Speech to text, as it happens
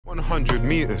100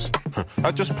 meters.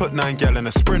 I just put 9 gal in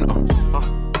a sprinter.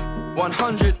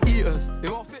 100 eaters. It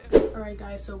won't fit. Alright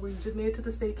guys, so we just made it to the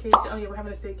staycation. Oh yeah, we're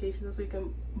having a staycation this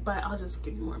weekend, but I'll just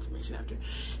give you more information after.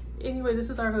 Anyway, this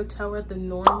is our hotel. We're at the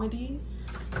Normandy.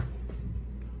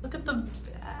 Look at the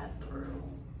bathroom.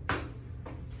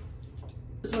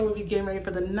 This is where we'll be getting ready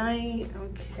for the night.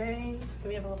 Okay, then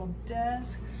we have a little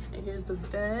desk, and here's the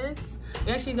beds.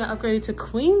 We actually got upgraded to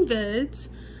queen beds.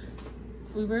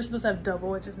 We were supposed to have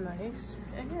double, which is nice.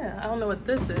 And yeah, I don't know what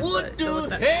this is. What the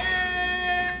hell?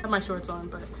 I have my shorts on,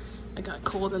 but I got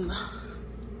cold in the...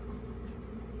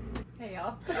 Hey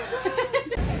y'all.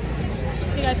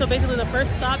 Hey guys, so basically the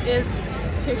first stop is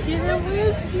chicken and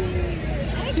whiskey.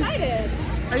 I'm excited.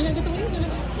 Are you gonna get the wings or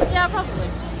no? Yeah, probably.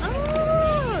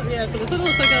 Oh, yeah, so this is what it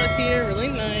looks like out here, really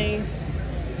nice.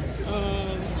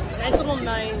 Nice little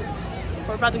night.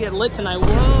 We're about to get lit tonight.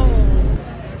 Whoa.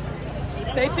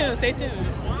 Stay tuned, stay tuned.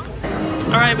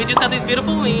 All right, we just got these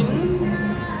beautiful wings.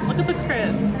 Look at the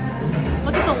crisp.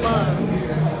 Look at the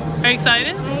love. Are you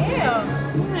excited? I am.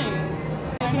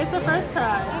 Nice. Here's the first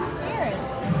try. I'm scared.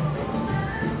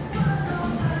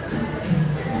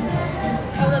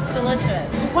 Oh, that's delicious.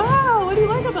 Wow, what do you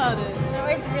like about it? No,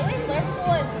 it's really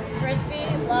flavorful. It's crispy.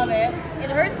 Love it. It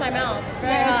hurts my mouth. It's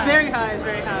very hot. It's very high, it's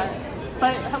very high.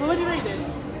 But what would you rate it?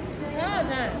 10 out of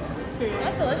 10.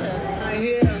 That's delicious. I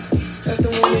hear. That's the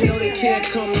one they know they can't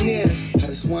come near. I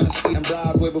just want to see them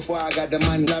brides way before I got the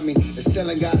money. Love me. The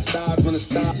selling got stars when it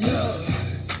stop.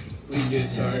 We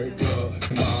get turned up,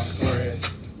 my friend.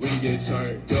 We get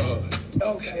turned up.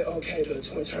 Okay, the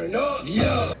twin turned up.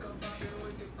 Yeah.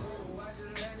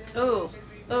 Oh,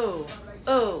 oh,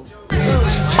 oh, oh.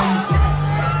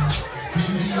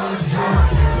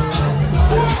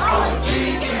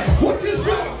 What is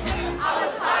up?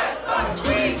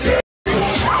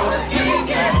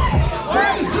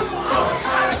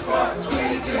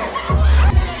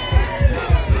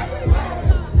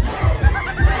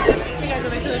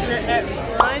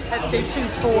 At Station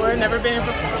 4, never been here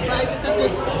before, but I just got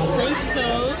this French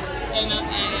toast and an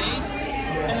egg,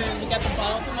 and then we got the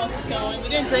bottles of mimosas going. We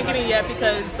didn't drink any yet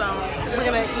because we're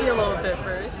gonna eat a little bit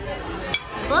first.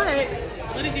 But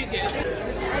what did you get?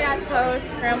 I got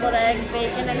toast, scrambled eggs,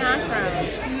 bacon, and hash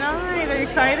browns. Nice. Are you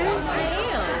excited? I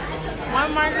am.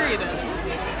 One margarita.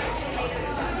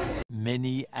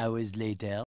 Many hours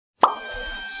later.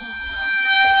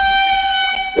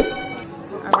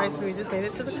 Alright, so we just made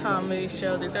it to the comedy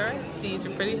show. These are our seats.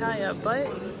 We're pretty high up, but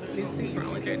these seats were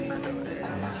only $35.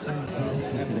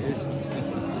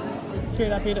 Hear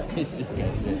it up, hear it up.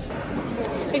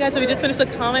 Hey guys, so we just finished the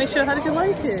comedy show. How did you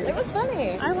like it? It was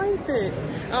funny. I liked it.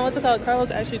 What's it called?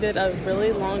 Carlos actually did a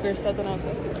really longer set than I was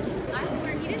expecting. I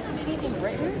swear, he didn't have anything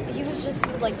written. He was just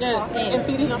like talking. And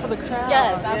feeding off of the crowd.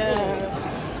 Yes, absolutely.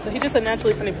 Yeah. But he's just a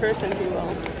naturally funny person, if you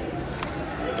will.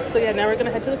 So yeah, now we're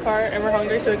gonna head to the car and we're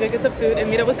hungry, so we're gonna get some food and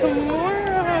meet up with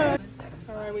Kimura.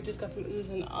 Alright, we just got some oohs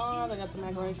and ahs. I got the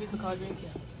macaroni and cheese, the collard greens,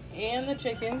 and the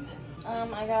chicken.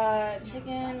 I got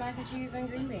chicken, mac and cheese, and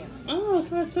green beans. Oh,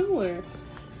 kind of similar.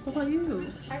 What about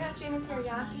you? I got salmon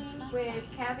teriyaki with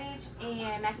cabbage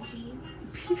and mac and cheese.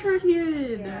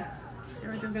 Period. Yeah.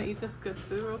 We're just gonna eat this good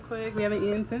food real quick. We haven't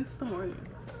eaten since the morning.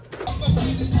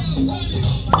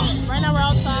 Right now we're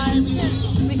outside.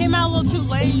 We came out a little too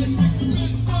late.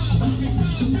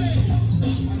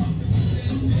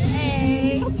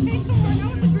 Hey. Okay, come on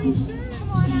out with the green shirt.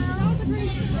 Come on out with the green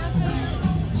shirt.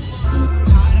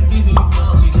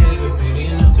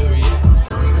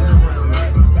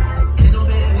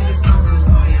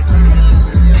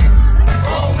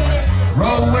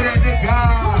 Roll with it, nigga.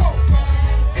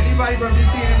 Anybody from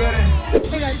DC any better?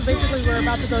 Hey guys, so basically we're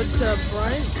about to go to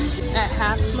brunch at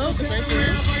Halfsmoke. It's right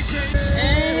here.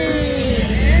 Hey!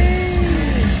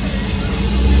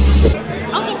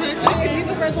 I'll go ahead. He's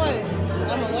the first one.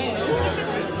 I'm gonna win.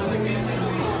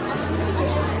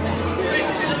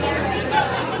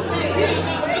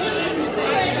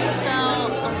 So,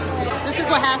 this is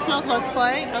what Halfsmoke looks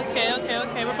like. Okay.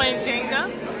 We're playing Jenga.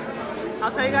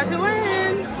 I'll tell you guys who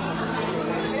wins.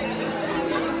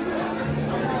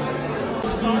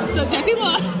 So Jessie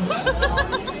lost.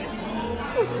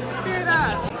 Hear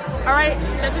that. Alright,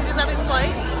 Jessie just got this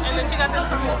plate, and then she got this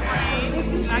purple frame.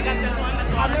 I got this one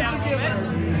that's watered down a little bit.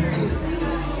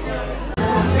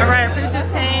 Alright, our food just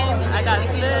came. I got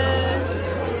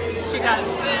this. She got this.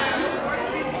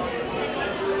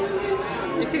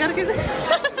 And she got a kiss.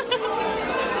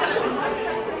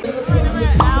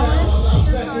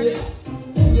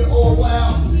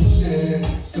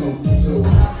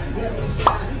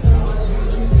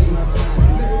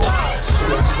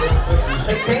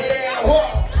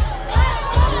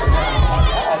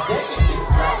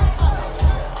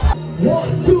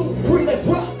 1, 2, 3, let's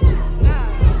rock.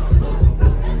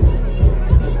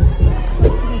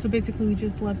 So basically we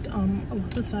just left a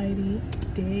society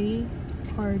day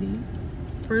party,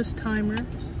 first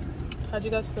timers. How'd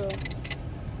you guys feel? It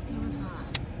was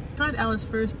hot. Tried Alice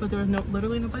first, but there was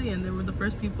literally nobody in. They were the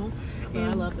first people.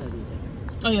 Yeah, I love that DJ.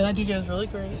 Oh yeah, that DJ was really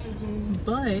great.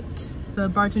 But the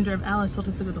bartender of Alice told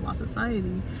us to go to La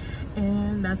Society,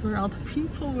 and that's where all the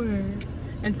people were.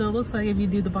 And so it looks like if you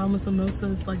do the bottomless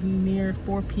mimosas like near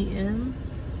 4 p.m,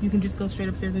 you can just go straight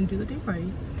upstairs and do the day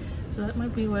party. So that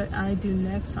might be what I do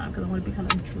next time, because I want to be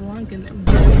kind of drunk and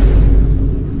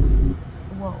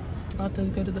whoa. About to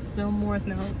go to the Fillmore. It's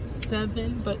now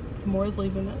 7, but more is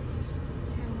leaving us.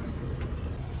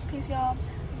 Peace, y'all.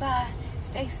 Bye.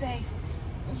 Stay safe.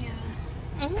 Yeah.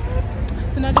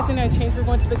 So now just in our change, we're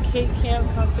going to the K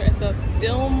Camp concert at the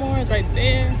Fillmore. It's right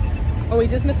there. Oh, we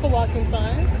just missed the walk-in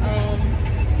sign.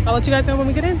 I'll let you guys know when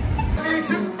we get in. Thought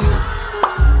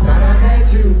I had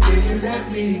to, then you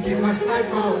let me get my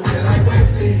snipe on, feel like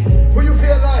Wesley. Who you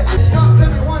feel like? Stop,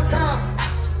 tell me one time.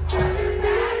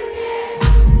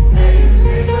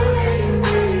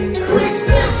 Quick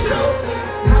step show,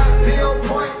 hot be on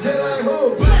point till I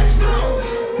hold.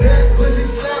 That pussy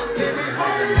slap, give me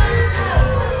more.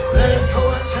 Last hoe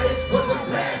I chased was the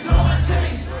last hoe I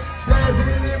chased. Spazzing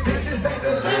in them bitches ain't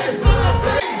the last one I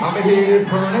faced. I'ma hit it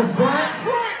from the front.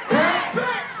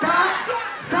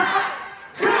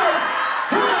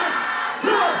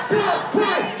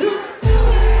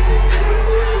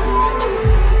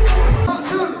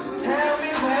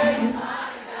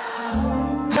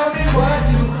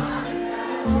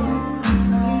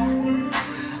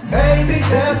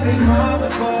 Just be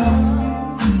comical.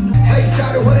 Hey,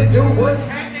 shout out what it do, what's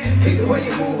happening? Keep the way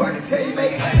you move, I can tell you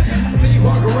make it happen. I see you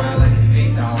walk around like your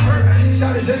feet don't hurt.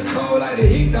 Shout it just cold like the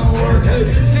heat don't work. Hey,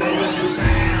 see what you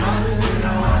saying? You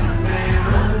know I'm the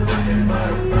man. I'm nothing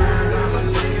but a bird. I'ma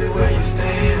leave you where you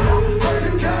stand. But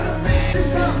you got a man.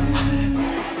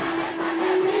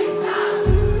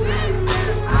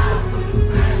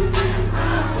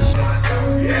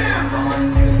 Yeah, I'm a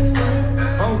nigga stuck.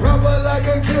 I'm rubber like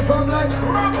a gift, I'm like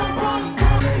rubber bum.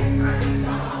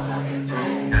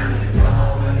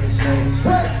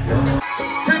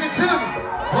 Sing it to me.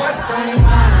 What's on your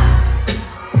mind?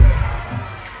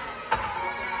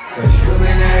 Cause you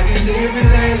been acting different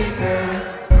lately, girl.